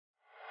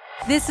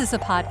This is a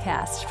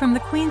podcast from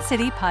the Queen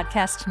City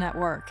Podcast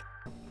Network.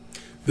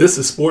 This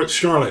is Sports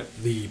Charlotte,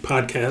 the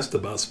podcast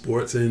about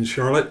sports in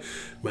Charlotte.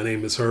 My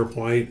name is Herb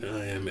White.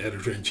 I am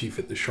editor-in-chief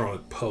at the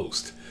Charlotte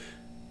Post.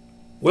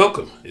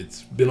 Welcome.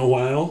 It's been a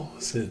while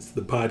since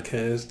the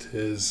podcast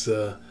has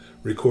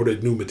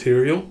recorded new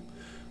material,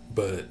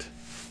 but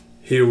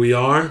here we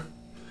are.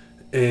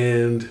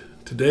 And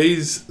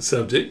today's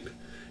subject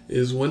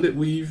is one that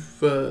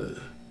we've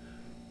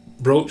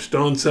broached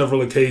on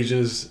several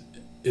occasions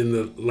in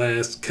the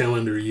last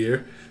calendar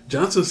year: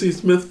 Johnson C.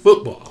 Smith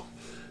football.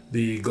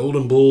 The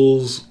Golden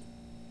Bulls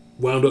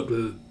wound up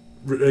the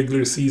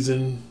regular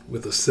season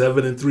with a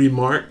 7-3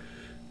 mark.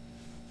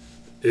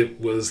 It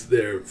was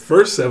their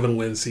first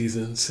 7-win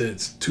season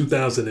since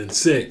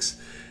 2006.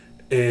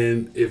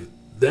 And if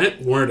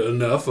that weren't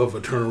enough of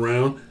a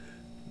turnaround,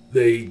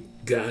 they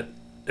got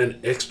an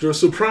extra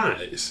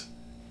surprise: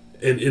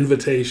 an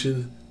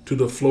invitation to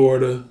the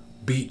Florida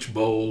Beach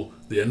Bowl,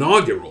 the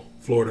inaugural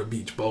Florida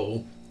Beach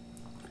Bowl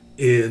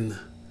in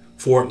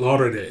Fort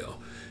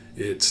Lauderdale.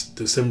 It's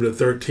December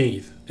the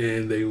 13th,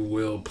 and they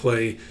will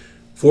play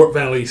Fort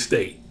Valley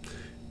State.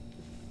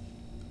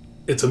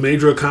 It's a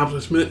major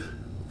accomplishment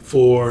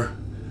for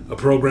a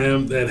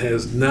program that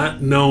has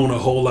not known a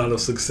whole lot of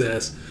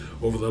success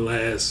over the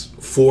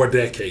last 4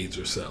 decades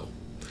or so.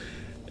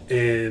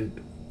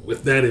 And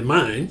with that in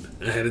mind,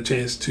 I had a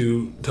chance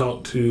to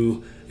talk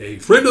to a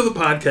friend of the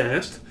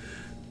podcast,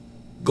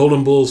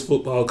 Golden Bulls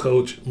football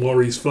coach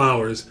Maurice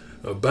Flowers,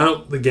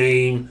 about the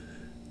game,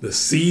 the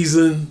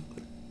season,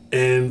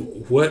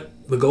 and what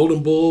the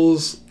Golden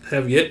Bulls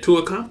have yet to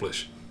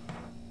accomplish.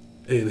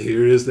 And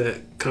here is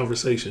that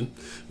conversation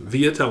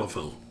via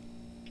telephone.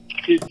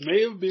 It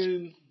may have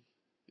been,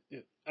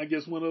 I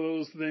guess, one of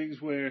those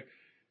things where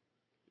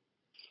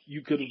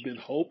you could have been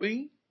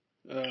hoping,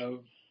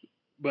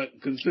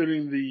 but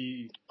considering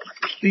the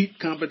steep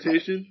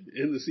competition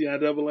in the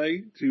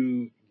CIAA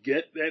to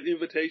get that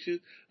invitation,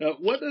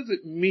 what does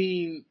it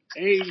mean,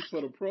 A,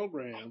 for the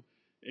program,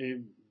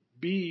 and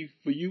B,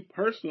 for you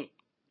personally?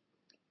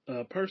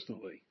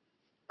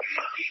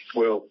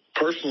 Well,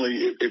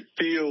 personally, it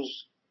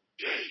feels,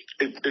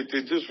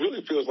 it just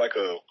really feels like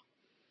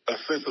a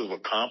sense of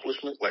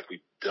accomplishment, like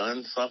we've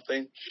done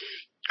something.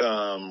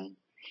 And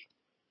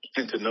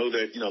to know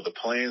that, the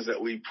plans that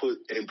we put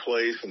in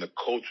place and the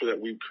culture that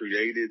we've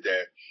created,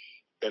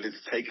 that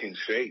it's taking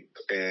shape,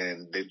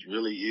 and it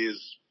really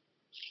is,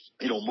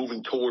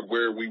 moving toward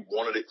where we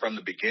wanted it from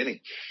the beginning.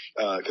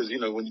 Cause,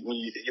 when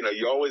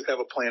you always have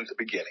a plan at the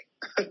beginning.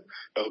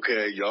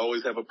 Okay. You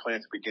always have a plan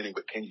at the beginning,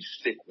 but can you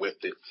stick with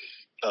it,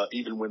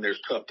 even when there's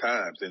tough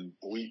times? And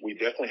we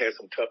definitely had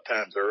some tough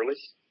times early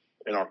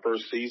in our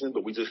first season,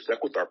 but we just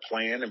stuck with our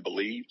plan and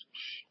believed.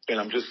 And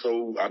I just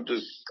feel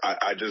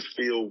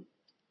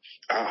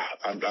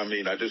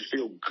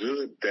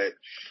good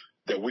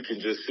that we can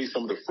just see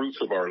some of the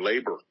fruits of our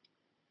labor.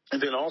 And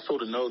then also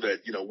to know that,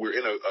 we're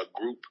in a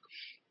group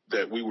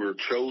that we were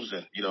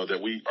chosen,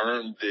 that we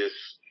earned this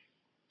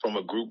from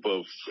a group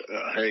of,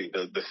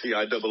 the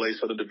CIAA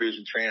Southern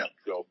Division champ,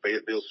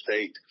 Fayetteville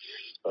State,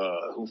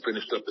 who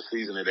finished up the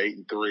season at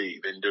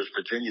 8-3. Then there's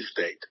Virginia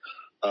State,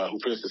 who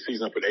finished the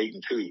season up at 8-2.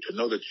 To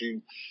know that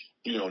you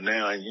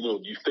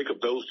think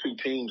of those two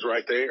teams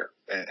right there,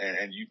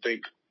 and you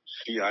think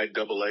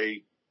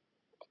CIAA,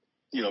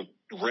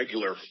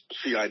 regular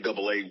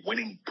CIAA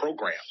winning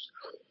programs.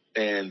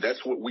 And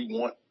that's what we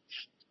want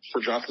for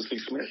Johnson C.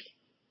 Smith.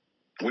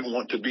 We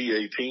want to be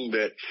a team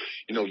that,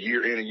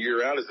 year in and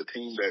year out is a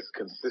team that's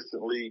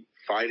consistently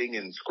fighting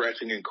and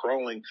scratching and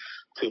crawling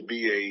to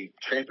be a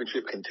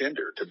championship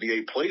contender, to be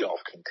a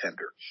playoff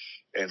contender.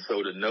 And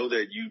so to know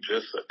that you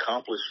just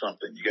accomplished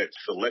something, you got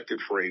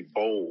selected for a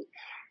bowl,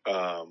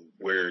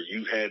 where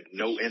you had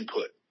no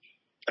input.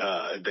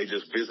 They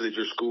just visited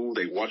your school.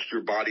 They watched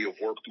your body of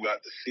work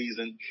throughout the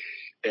season,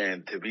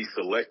 and to be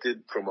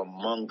selected from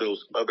among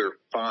those other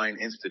fine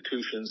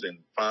institutions and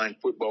fine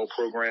football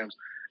programs,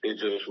 it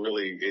just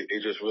really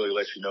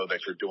lets you know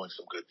that you're doing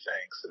some good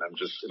things.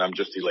 And I'm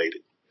just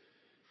elated.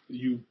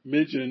 You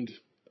mentioned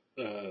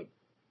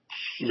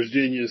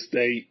Virginia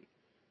State,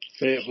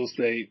 Fayetteville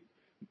State.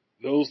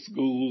 Those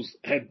schools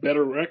had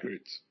better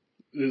records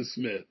than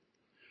Smith.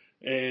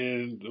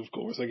 And of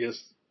course, I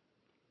guess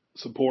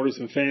supporters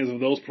and fans of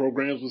those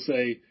programs would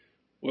say,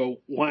 well,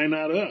 why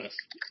not us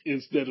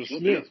instead of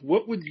Smith?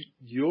 What would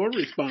your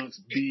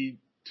response be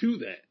to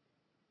that?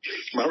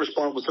 My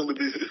response would simply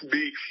be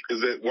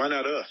that why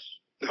not us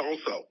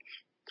also,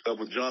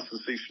 with Johnson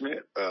C.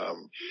 Smith?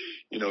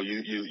 You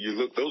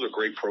look, those are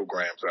great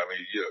programs. I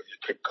mean,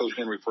 Coach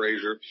Henry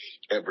Frazier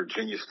at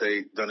Virginia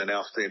State done an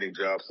outstanding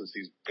job since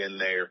he's been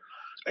there.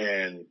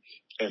 And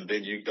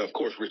then of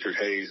course, Richard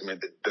Hayes,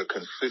 the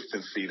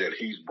consistency that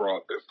he's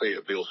brought to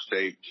Fayetteville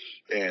State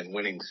and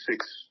winning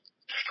 6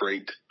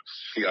 straight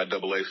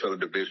CIAA Southern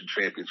Division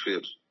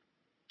championships.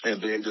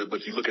 And then,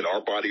 but you look at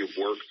our body of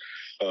work,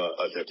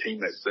 a team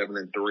that's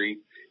 7-3,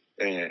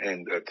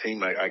 and a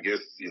team, I guess,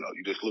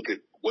 you just look at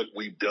what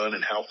we've done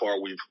and how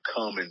far we've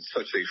come in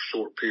such a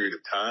short period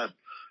of time.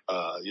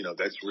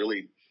 That's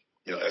really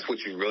That's what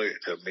you really,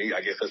 to me,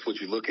 I guess that's what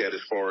you look at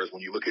as far as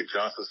when you look at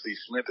Johnson C.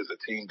 Smith as a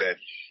team that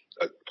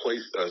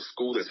a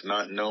school that's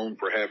not known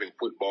for having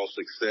football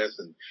success,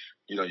 and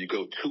you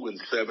go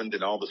 2-7,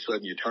 then all of a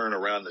sudden you turn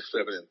around to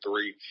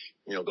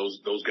 7-3.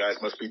 Those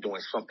guys must be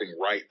doing something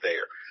right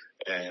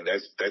there, and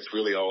that's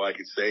really all I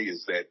could say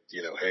is that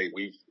hey,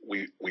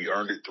 we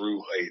earned it through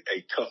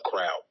a tough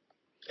crowd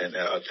and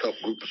a tough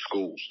group of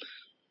schools,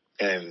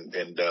 and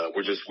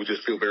we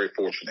just feel very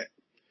fortunate.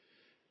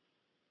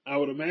 I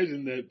would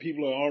imagine that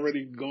people are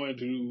already going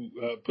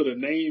to put a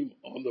name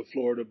on the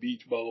Florida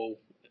Beach Bowl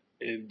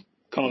and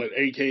call it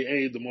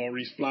AKA the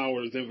Maurice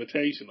Flowers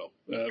Invitational,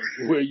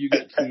 where you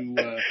get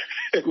to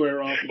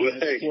square off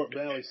against Fort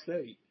Valley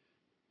State.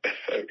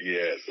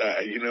 Yes.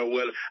 You know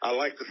what? I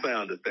like the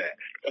sound of that.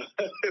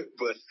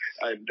 But,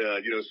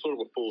 it's sort of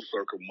a full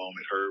circle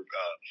moment, Herb,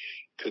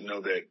 to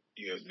know that,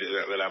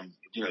 that I'm,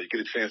 you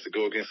get a chance to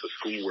go against a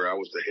school where I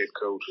was the head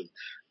coach, and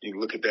you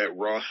look at that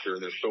roster,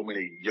 there's so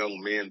many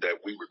young men that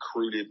we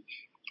recruited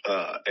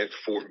at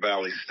Fort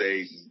Valley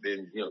State, and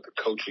then,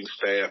 the coaching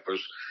staff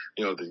was,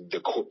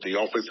 the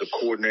offensive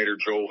coordinator,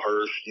 Joel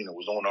Hirsch,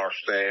 was on our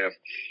staff.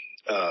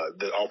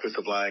 The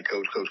offensive line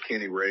coach, Coach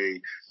Kenny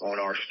Ray, on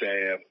our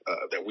staff,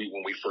 that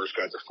when we first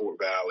got to Fort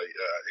Valley,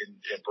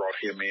 and brought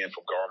him in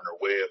from Gardner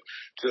Webb.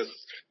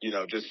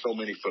 Just so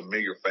many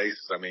familiar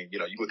faces. I mean, you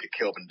look at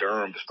Kelvin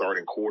Durham, the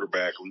starting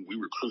quarterback. We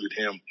recruited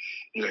him.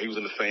 He was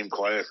in the same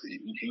class.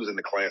 He was in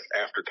the class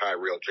after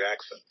Tyrell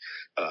Jackson,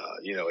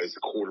 as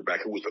the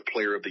quarterback who was the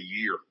player of the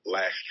year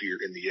last year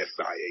in the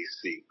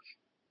SIAC.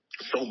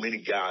 So many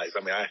guys.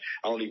 I mean, I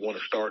don't even want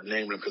to start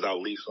naming them because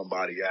I'll leave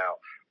somebody out.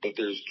 But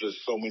there's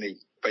just so many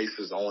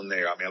faces on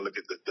there. I mean, I look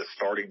at the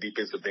starting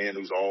defensive end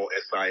who's all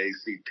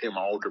SIAC, Tim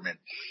Alderman,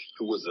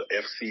 who was an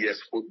FCS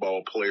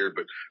football player,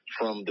 but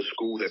from the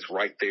school that's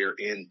right there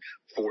in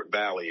Fort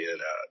Valley at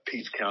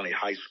Peach County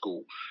High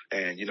School.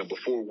 And,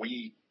 before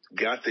we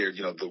got there,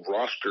 the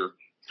roster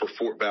for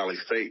Fort Valley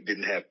State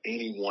didn't have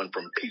anyone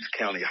from Peach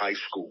County High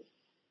School.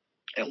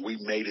 And we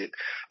made it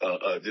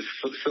just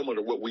similar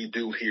to what we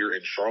do here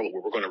in Charlotte,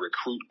 where we're going to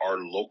recruit our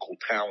local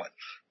talent.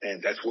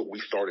 And that's what we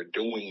started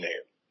doing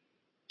there.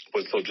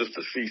 But so just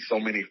to see so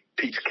many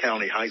Peach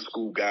County High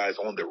School guys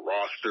on the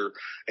roster,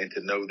 and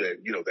to know that,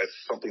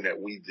 that's something that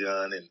we've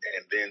done. And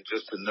then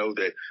just to know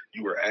that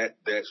you were at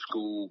that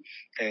school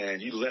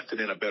and you left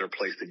it in a better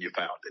place than you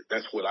found it.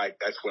 That's what I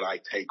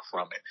take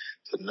from it.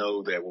 To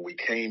know that when we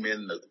came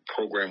in, the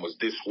program was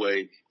this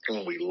way, and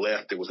when we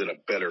left, it was in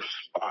a better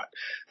spot.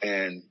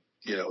 And,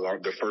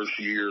 the first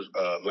year,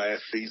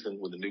 last season,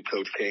 when the new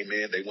coach came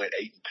in, they went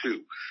 8-2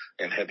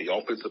 and had the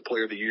offensive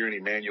player of the year in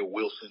Emmanuel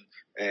Wilson.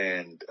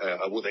 And,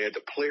 they had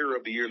the player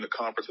of the year in the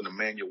conference in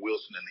Emmanuel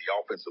Wilson, and the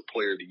offensive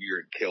player of the year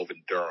in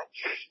Kelvin Durham.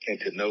 And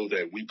to know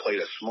that we played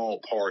a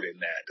small part in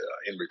that,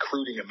 in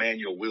recruiting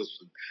Emmanuel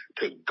Wilson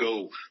to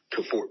go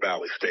to Fort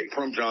Valley State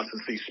from Johnson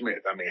C.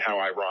 Smith. I mean, how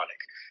ironic.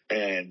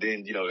 And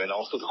then, and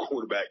also the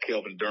quarterback,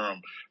 Kelvin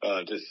Durham,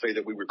 just say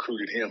that we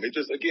recruited him. It's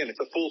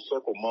a full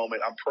circle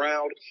moment. I'm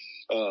proud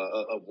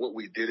of what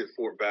we did at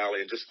Fort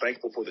Valley, and just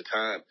thankful for the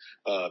time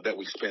that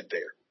we spent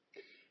there.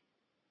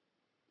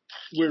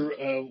 We're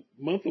a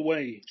month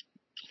away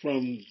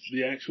from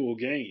the actual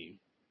game.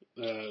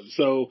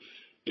 So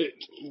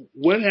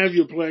what have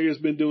your players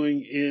been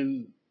doing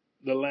in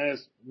the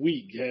last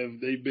week? Have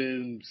they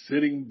been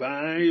sitting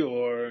by,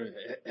 or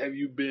have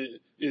you been,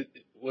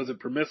 was it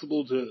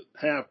permissible to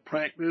have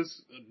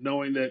practice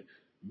knowing that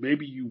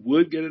maybe you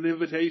would get an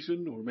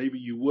invitation or maybe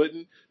you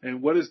wouldn't?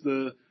 And what's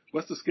the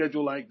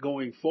schedule like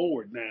going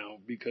forward now?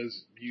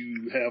 Because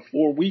you have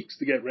 4 weeks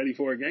to get ready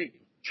for a game.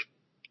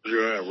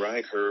 Yeah,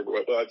 right, Herb.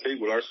 Well, I tell you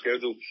what, our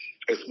schedule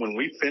is when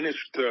we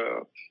finished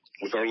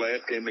with our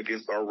last game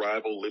against our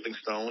rival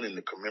Livingstone in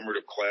the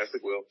commemorative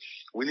classic. Well,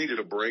 we needed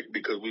a break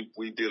because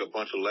we did a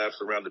bunch of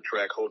laps around the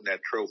track holding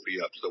that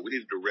trophy up. So we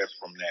needed to rest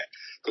from that,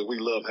 because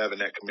we love having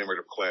that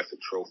commemorative classic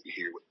trophy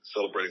here,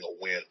 celebrating a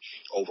win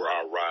over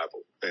our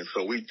rival. And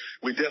so we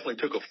definitely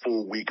took a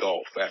full week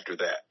off after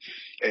that.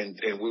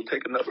 And we'll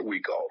take another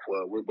week off.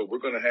 But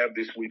we're going to have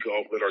this week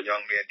off, let our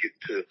young men get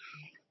to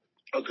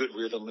a good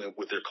rhythm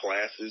with their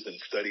classes and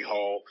study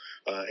hall,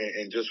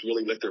 and just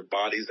really let their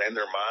bodies and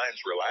their minds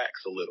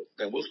relax a little.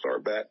 And we'll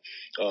start back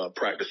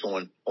practice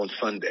on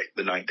Sunday,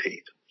 the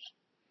 19th.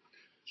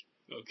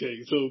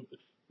 Okay, so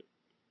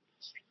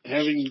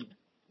having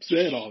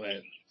said all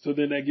that, so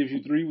then that gives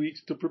you 3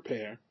 weeks to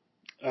prepare.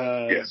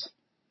 Yes.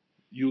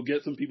 You'll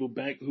get some people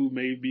back who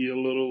may be a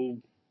little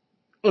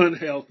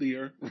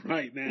unhealthier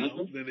right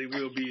now than they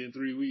will be in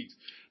 3 weeks.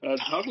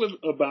 Talk a little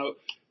about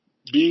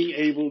being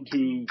able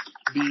to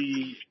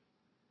be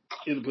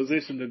in a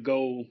position to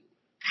go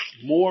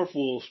more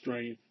full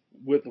strength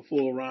with a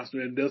full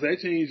roster. And does that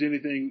change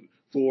anything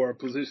for a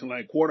position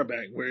like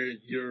quarterback, where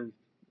you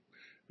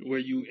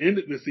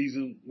ended the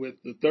season with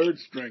the third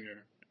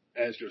stringer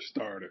as your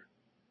starter?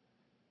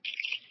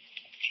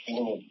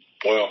 Well,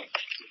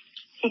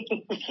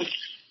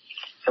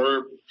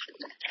 Herb,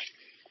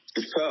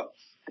 it's tough.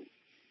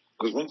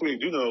 Because one thing we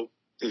do know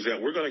is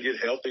that we're going to get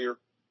healthier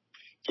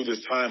through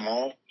this time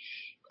off.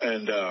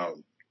 And,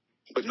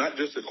 but not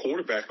just at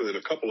quarterback, but at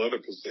a couple other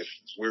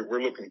positions.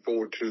 We're looking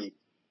forward to,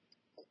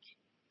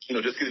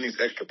 just getting these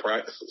extra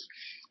practices.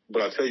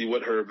 But I'll tell you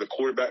what, Herb, the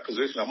quarterback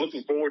position, I'm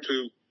looking forward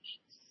to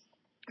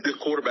this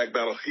quarterback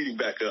battle heating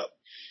back up.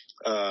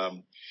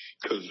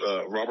 Because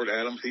Robert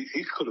Adams,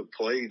 he could have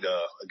played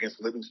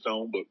against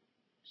Livingstone, but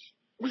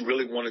we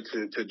really wanted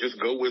to just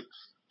go with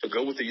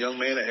the young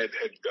man that had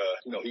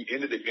he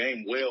ended the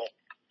game well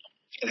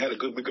and had a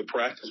good week of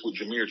practice with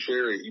Jameer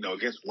Cherry,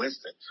 against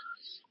Winston.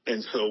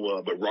 And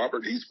so, but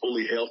Robert, he's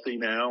fully healthy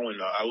now,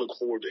 and I look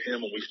forward to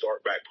him when we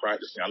start back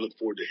practicing. I look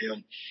forward to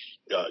him,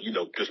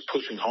 just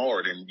pushing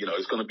hard, and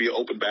it's going to be an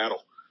open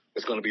battle.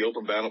 It's going to be an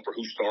open battle for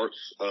who starts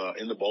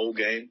in the bowl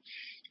game.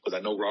 Because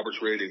I know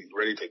Robert's ready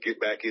to get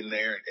back in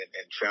there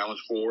and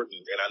challenge for it.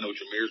 And I know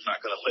Jameer's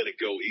not going to let it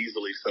go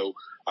easily. So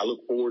I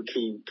look forward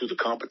to the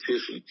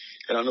competition.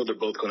 And I know they're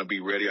both going to be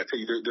ready. I tell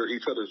you, they're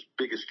each other's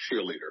biggest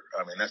cheerleader.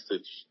 I mean, that's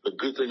the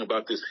good thing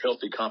about this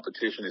healthy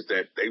competition is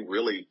that they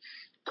really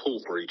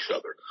pull for each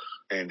other.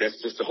 And that's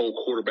just the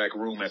whole quarterback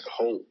room as a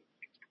whole.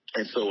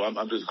 And so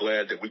I'm just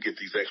glad that we get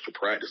these extra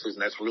practices.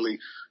 And that's really,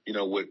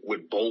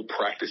 what bowl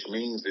practice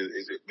means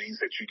is it means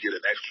that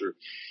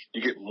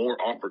you get more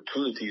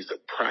opportunities to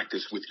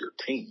practice with your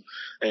team.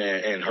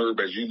 And Herb,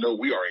 as you know,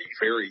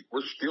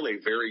 we're still a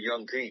very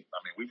young team. I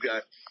mean, we've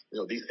got,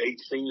 these 8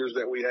 seniors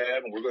that we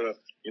have, and we're going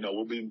to,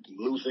 we'll be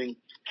losing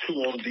 2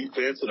 on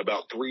defense and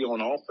about 3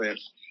 on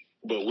offense.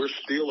 But we're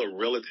still a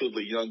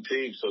relatively young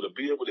team. So to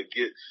be able to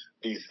get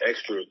these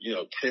extra,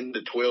 10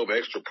 to 12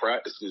 extra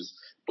practices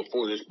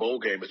before this bowl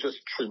game is just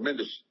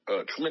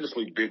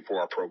tremendously big for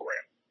our program.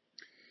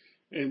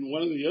 And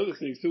one of the other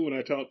things, too, when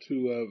I talked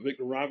to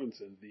Victor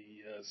Robinson, the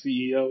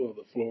CEO of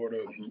the Florida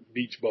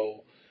Beach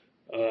Bowl,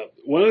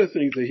 one of the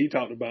things that he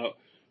talked about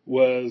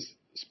was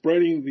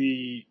spreading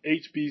the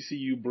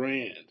HBCU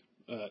brand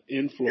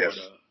in Florida.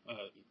 Yes.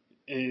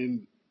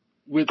 And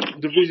with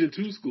Division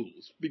II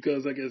schools,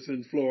 because I guess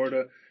in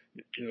Florida,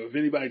 if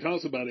anybody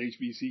talks about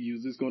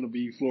HBCUs, it's going to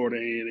be Florida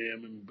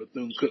A&M and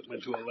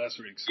Bethune-Cookman to a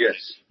lesser extent,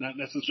 not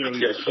necessarily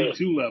the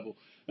D2 level.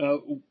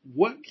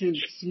 What can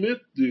Smith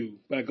do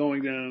by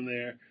going down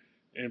there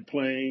and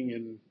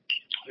playing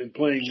and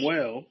playing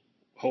well,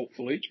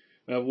 hopefully?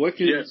 What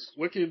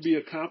can be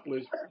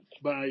accomplished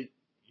by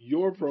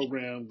your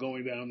program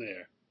going down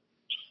there?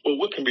 Well,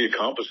 what can be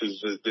accomplished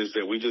is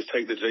that we just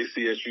take the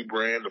JCSU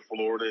brand to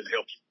Florida and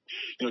help,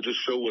 just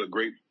show what a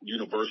great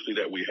university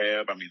that we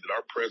have. I mean, that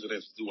our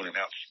president's doing an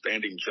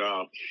outstanding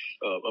job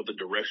of the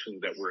direction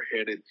that we're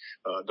headed.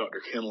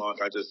 Dr.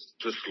 Kinlock, I just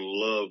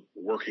love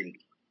working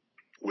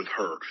with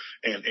her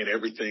and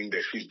everything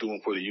that she's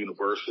doing for the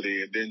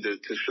university. And then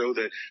to show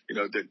that,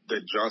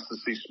 that Johnson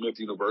C. Smith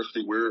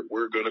University,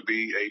 we're going to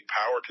be a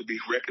power to be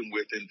reckoned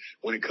with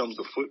when it comes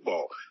to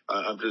football.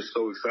 I'm just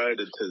so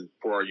excited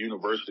for our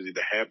university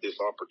to have this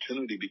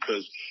opportunity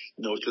because,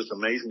 it's just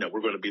amazing that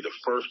we're going to be the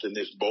first in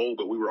this bowl,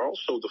 but we were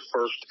also the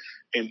first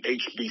in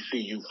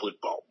HBCU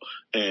football.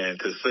 And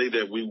to say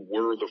that we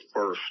were the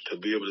first, to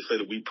be able to say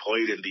that we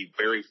played in the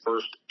very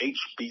first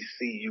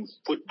HBCU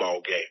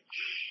football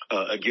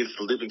game against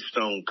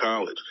Livingstone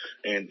College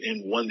and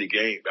won the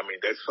game. I mean,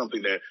 that's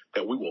something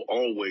that we will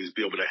always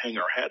be able to hang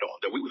our hat on,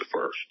 that we were the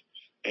first.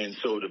 And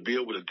so to be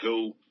able to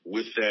go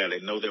with that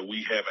and know that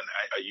we have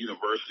a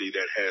university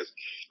that has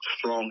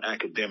strong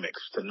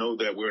academics, to know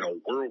that we're in a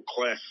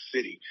world-class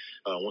city,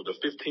 one of the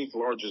 15th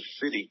largest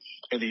city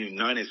in the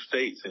United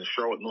States in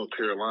Charlotte, North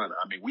Carolina.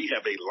 I mean, we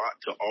have a lot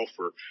to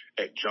offer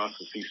at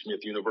Johnson C.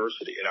 Smith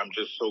University. And I'm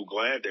just so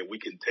glad that we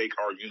can take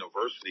our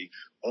university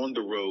on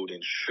the road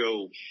and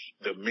show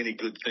the many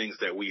good things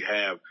that we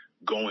have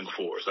going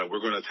for us. We're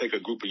going to take a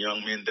group of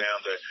young men down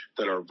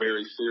that are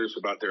very serious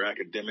about their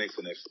academics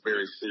and that's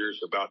very serious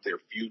about their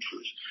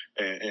futures.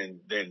 And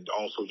then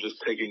also just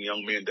taking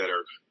young men that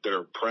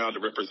are proud to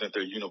represent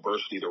their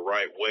university the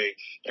right way,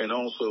 and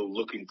also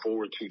looking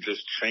forward to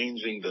just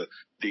changing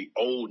the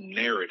old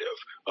narrative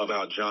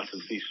about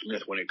Johnson C.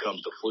 Smith when it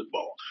comes to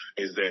football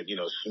is that,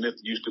 Smith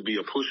used to be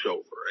a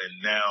pushover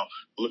and now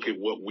look at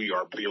what we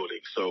are building.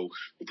 So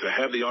to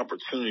have the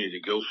opportunity to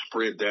go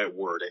spread that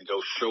word and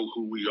go show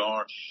who we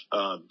are,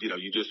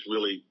 you just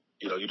really,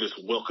 you just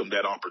welcome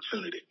that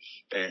opportunity.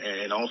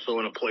 And also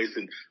in a place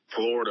in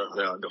Florida,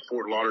 the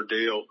Fort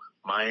Lauderdale,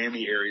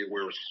 Miami area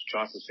where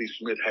Johnson C.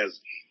 Smith has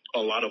a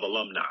lot of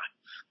alumni.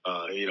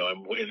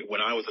 And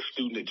when I was a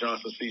student at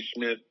Johnson C.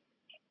 Smith,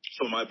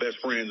 some of my best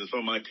friends and some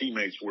of my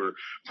teammates were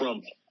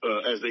from,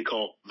 as they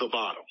call, the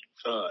bottom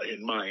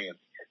in Miami.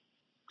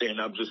 And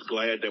I'm just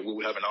glad that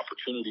we have an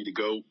opportunity to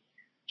go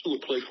to a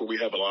place where we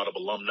have a lot of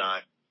alumni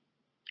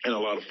and a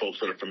lot of folks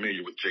that are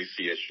familiar with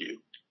JCSU.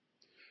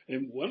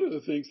 And one of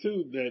the things,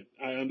 too, that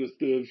I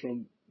understood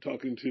from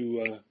talking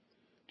to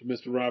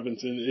Mr.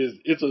 Robinson is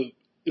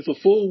it's a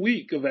full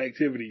week of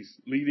activities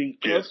leading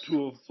up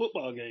to a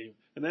football game.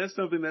 And that's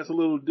something that's a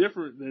little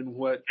different than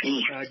what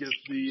I guess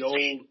the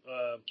old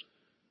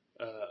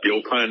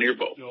Pioneer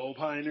Bowl. The old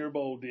Pioneer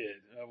Bowl did,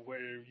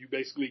 where you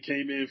basically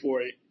came in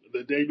for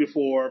the day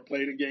before,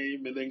 played a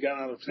game, and then got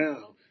out of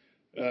town.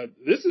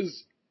 This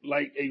is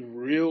like a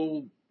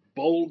real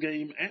bowl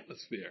game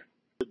atmosphere.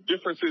 The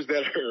differences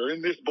that are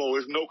in this bowl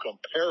is no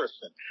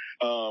comparison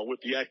with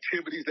the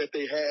activities that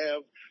they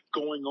have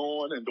going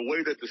on and the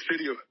way that the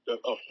city of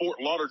Fort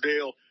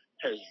Lauderdale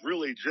has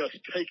really just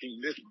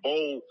taken this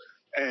bowl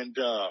and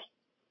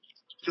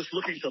just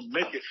looking to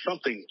make it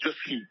something just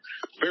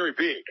very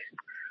big.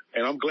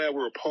 And I'm glad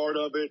we're a part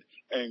of it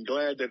and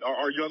glad that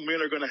our young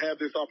men are going to have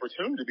this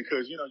opportunity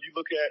because, you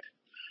look at,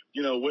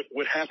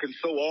 what happens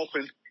so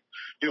often,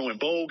 in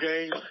bowl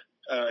games.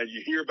 And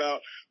you hear about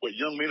what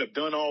young men have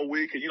done all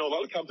week. And, a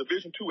lot of times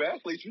Division II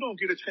athletes, you don't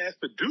get a chance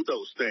to do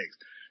those things.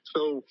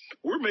 So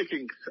we're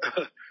making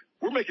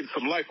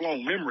some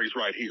lifelong memories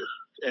right here.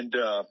 And,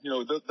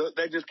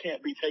 that just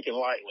can't be taken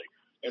lightly.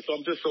 And so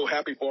I'm just so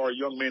happy for our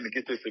young men to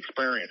get this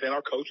experience and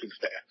our coaching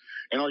staff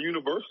and our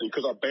university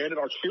because our band and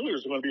our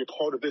cheerleaders are going to be a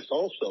part of this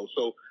also.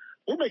 So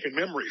we're making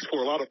memories for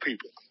a lot of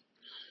people.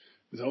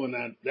 So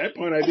now, that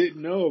part I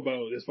didn't know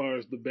about as far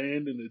as the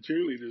band and the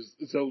cheerleaders.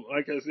 So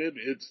like I said,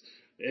 it's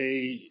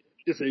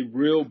a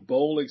real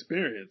bowl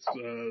experience,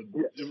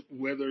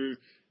 whether,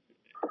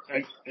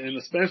 and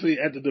especially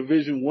at the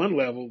Division I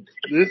level,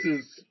 this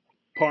is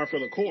par for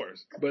the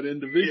course. But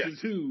in Division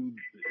II,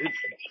 it's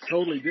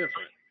totally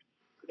different.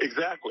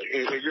 Exactly.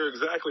 And you're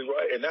exactly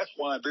right. And that's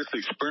why this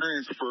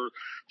experience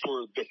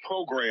for the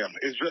program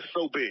is just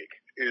so big.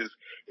 Is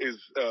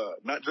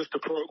not just the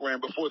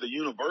program, but for the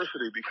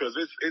university because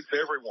it's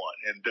everyone.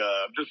 And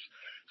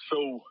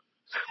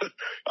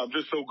I'm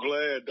just so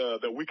glad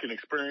that we can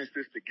experience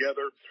this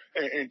together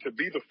and to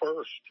be the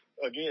first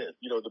again.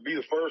 To be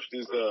the first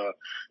is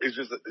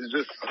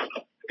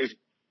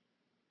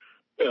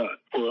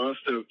for us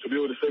to be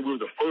able to say we were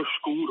the first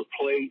school to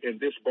play in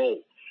this bowl.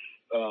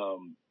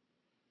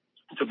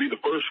 To be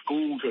the first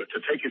school to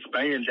take its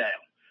band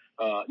down,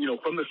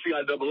 from the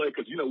CIAA,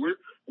 because,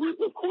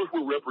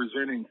 we're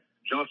representing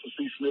Johnson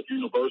C. Smith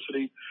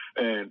University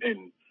and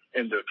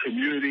the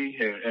community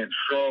and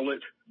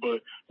Charlotte,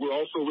 but we're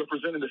also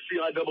representing the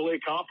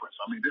CIAA conference.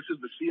 I mean, this is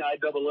the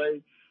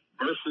CIAA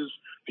versus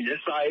the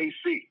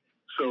SIAC.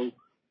 So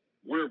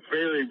we're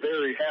very,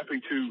 very happy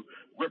to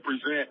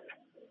represent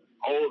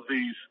all of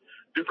these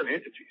different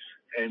entities,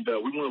 and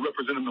we want to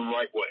represent them the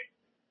right way.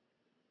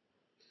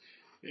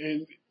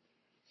 And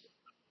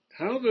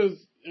how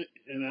does,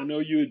 and I know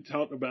you had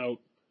talked about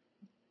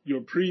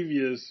your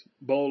previous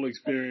bowl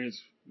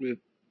experience with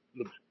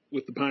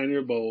the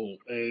Pioneer Bowl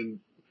and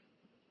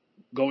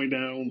going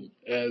down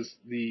as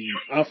the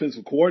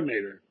offensive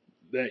coordinator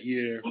that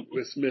year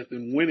with Smith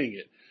and winning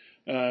it.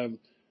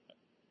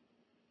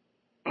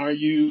 Are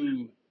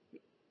you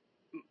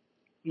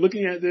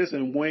looking at this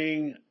and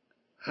weighing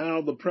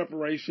how the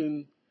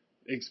preparation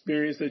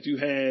experience that you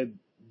had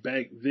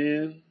back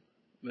then?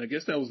 I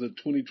guess that was the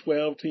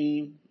 2012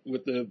 team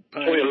with the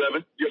Pioneer.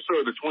 2011, yes,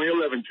 sir. The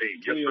 2011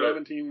 team.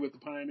 2011 team with the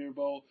Pioneer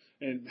Bowl,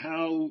 and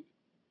how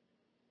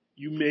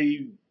you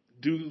may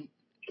do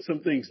some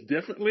things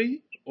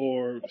differently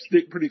or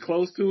stick pretty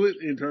close to it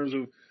in terms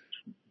of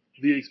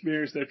the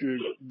experience that you're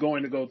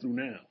going to go through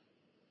now.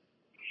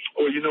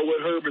 Well, you know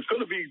what, Herb? It's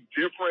going to be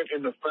different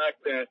in the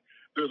fact that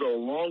there's a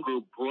longer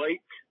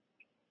break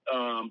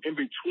in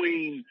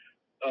between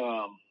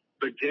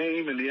the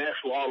game and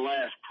our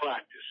last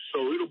practice.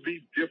 So it'll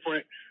be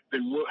different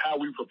than how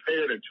we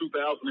prepared in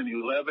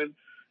 2011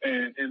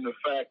 and the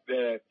fact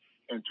that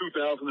in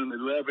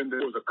 2011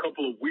 there was a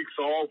couple of weeks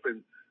off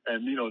and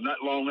not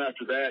long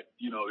after that,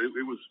 it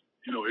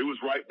was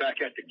right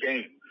back at the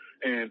game.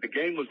 And the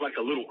game was like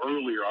a little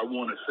earlier, I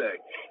want to say.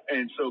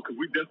 And so, cause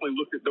we definitely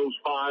looked at those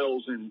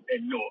files and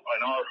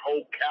our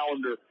whole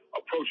calendar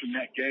approaching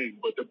that game.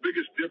 But the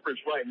biggest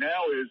difference right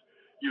now is,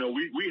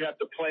 we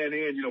have to plan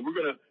in, we're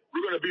going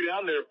to be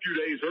down there a few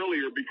days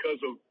earlier because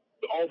of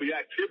all the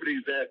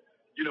activities that,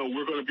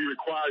 we're going to be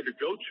required to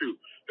go to,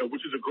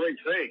 which is a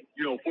great thing,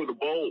 for the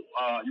bowl,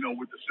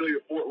 with the city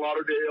of Fort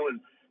Lauderdale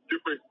and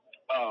different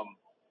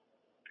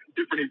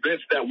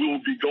events that we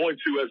will be going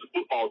to as a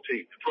football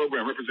team, the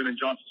program representing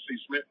Johnson C.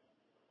 Smith.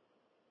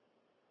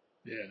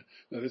 Yeah,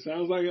 well, it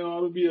sounds like it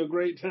ought to be a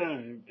great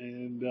time.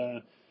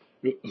 And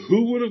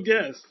who would have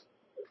guessed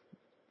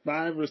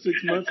 5 or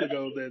 6 months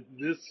ago that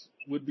this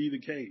would be the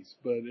case?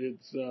 But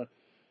it's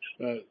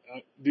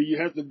do you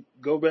have to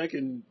go back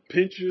and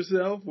pinch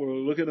yourself or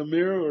look in a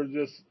mirror or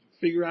just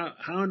figure out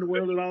how in the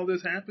world did all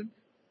this happen?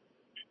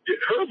 Yeah,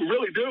 Herb, we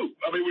really do.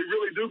 I mean, we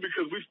really do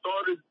because we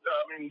started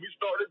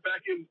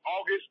back in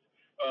August.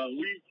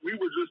 We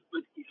were just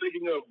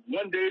thinking of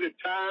one day at a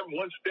time,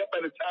 one step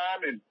at a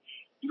time, and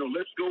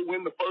let's go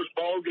win the first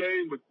ball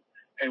game.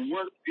 And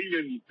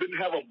didn't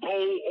have a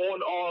bowl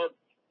on our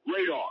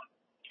radar.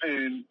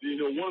 And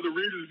one of the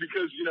reasons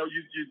because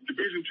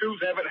Division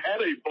IIs haven't had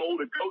a bowl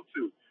to go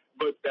to,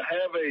 but to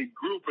have a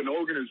group, an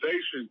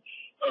organization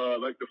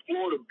like the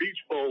Florida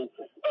Beach Bowl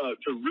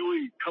to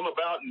really come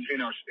about and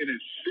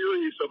is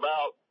serious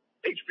about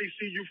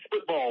HBCU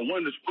football,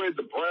 wanting to spread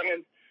the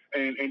brand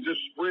and just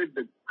spread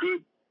the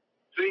good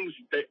things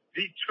that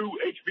D2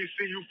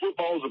 HBCU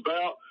football is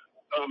about.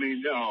 I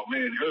mean, oh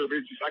man, Herb,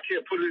 I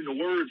can't put it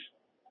into words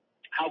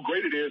how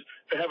great it is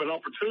to have an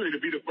opportunity to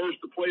be the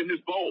first to play in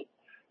this bowl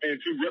and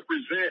to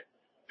represent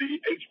the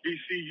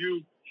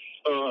HBCU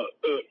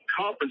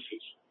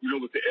conferences,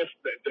 with the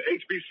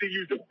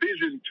HBCU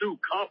Division II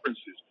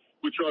conferences,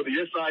 which are the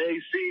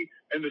SIAC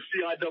and the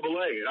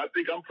CIAA. And I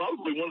think I'm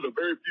probably one of the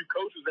very few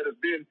coaches that has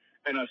been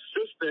an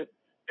assistant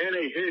and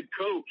a head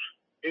coach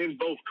in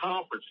both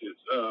conferences.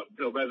 As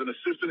an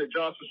assistant at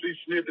Johnson C.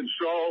 Smith in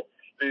Shaw,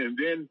 and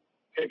then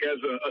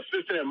as an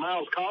assistant at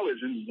Miles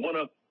College, and won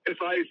a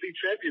SIAC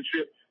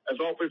championship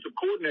as offensive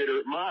coordinator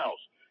at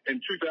Miles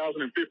in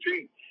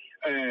 2015.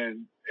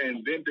 And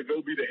then to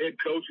go be the head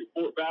coach at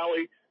Fort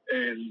Valley,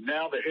 and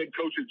now the head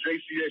coach at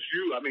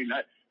JCSU. I mean,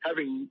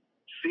 having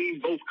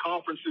seen both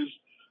conferences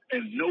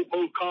and know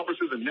both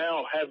conferences, and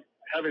now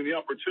having the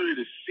opportunity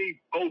to see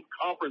both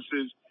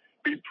conferences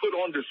be put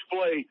on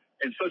display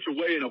in such a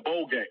way in a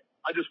bowl game.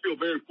 I just feel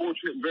very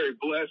fortunate and very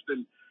blessed,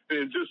 and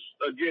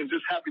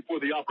just happy for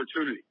the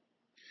opportunity.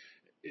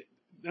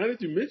 Now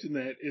that you mentioned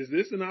that, is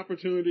this an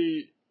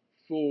opportunity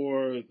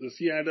for the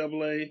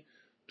CIAA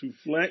to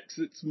flex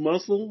its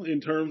muscle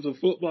in terms of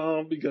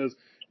football? Because,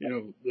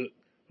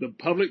 the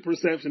public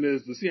perception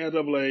is the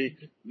CIAA,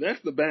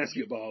 that's the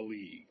basketball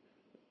league.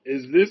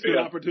 Is this an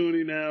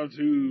opportunity now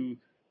to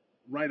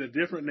write a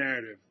different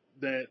narrative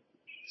that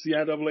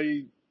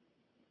CIAA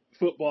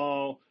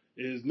football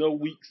is no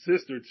weak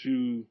sister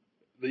to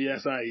the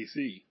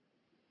SIAC?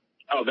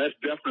 Oh, that's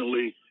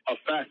definitely a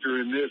factor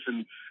in this,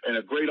 and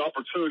a great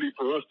opportunity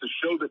for us to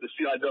show that the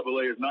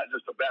CIAA is not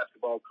just a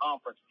basketball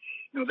conference.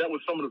 That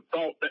was some of the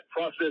thought, that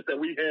process that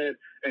we had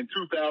in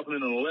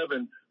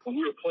 2011 when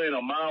we were playing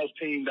a Miles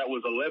team that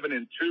was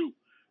 11-2,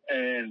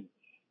 and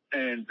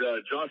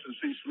Johnson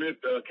C. Smith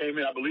came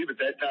in. I believe at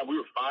that time we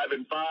were 5-5,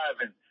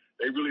 and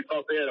they really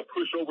thought they had a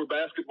pushover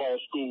basketball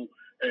school,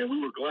 and we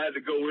were glad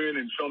to go in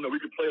and show them that we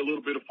could play a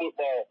little bit of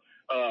football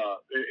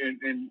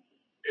in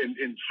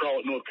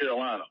Charlotte, North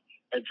Carolina,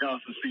 at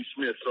Johnson C.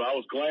 Smith. So I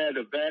was glad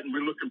of that, and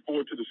we're looking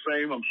forward to the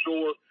same. I'm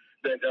sure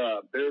that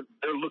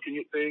they're looking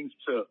at things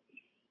to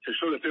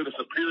show that they're the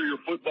superior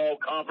football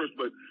conference,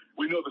 but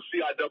we know the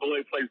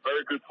CIAA plays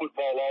very good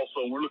football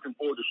also, and we're looking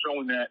forward to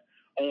showing that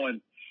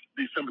on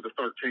December the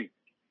 13th.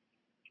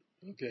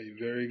 Okay,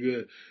 very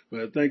good.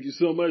 Well, thank you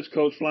so much,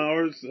 Coach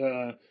Flowers.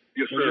 Yes,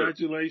 sir.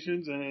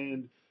 Congratulations,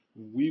 and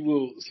we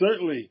will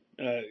certainly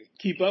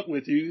keep up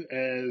with you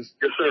as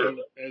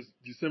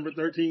December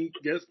 13th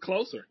gets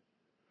closer.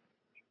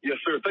 Yes,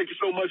 sir. Thank you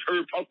so much,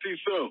 Herb. Talk to you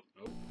soon.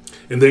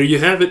 And there you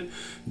have it.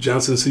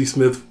 Johnson C.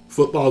 Smith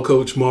football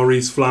coach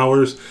Maurice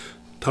Flowers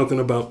talking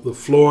about the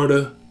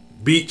Florida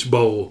Beach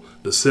Bowl,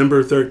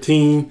 December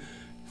 13,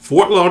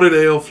 Fort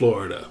Lauderdale,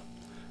 Florida.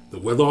 The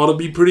weather ought to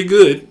be pretty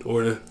good,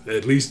 or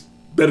at least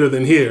better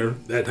than here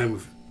that time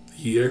of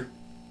year.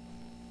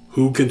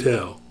 Who can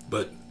tell?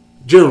 But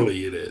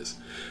generally it is.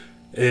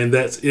 And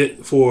that's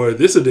it for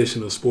this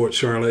edition of Sports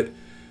Charlotte.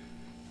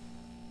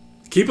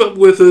 Keep up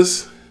with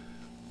us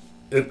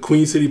at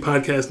Queen City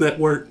Podcast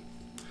Network,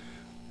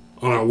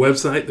 on our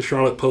website,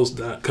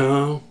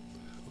 thecharlottepost.com,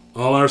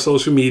 all our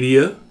social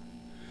media,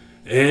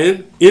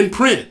 and in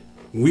print.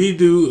 We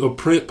do a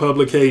print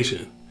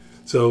publication.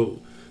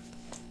 So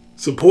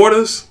support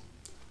us,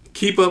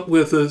 keep up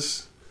with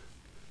us,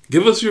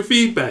 give us your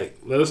feedback.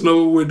 Let us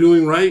know what we're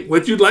doing right,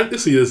 what you'd like to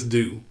see us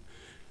do.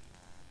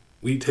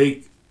 We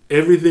take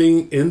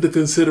everything into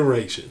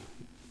consideration.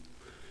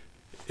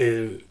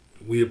 And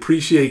we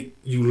appreciate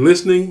you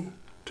listening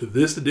to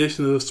this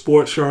edition of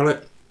Sports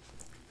Charlotte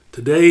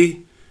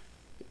today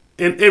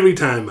and every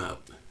time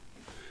out.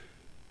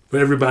 For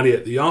everybody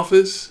at the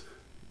office,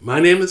 my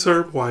name is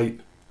Herb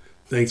White.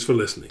 Thanks for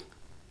listening.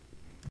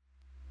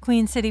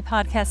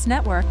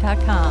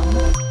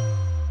 QueenCityPodcastNetwork.com.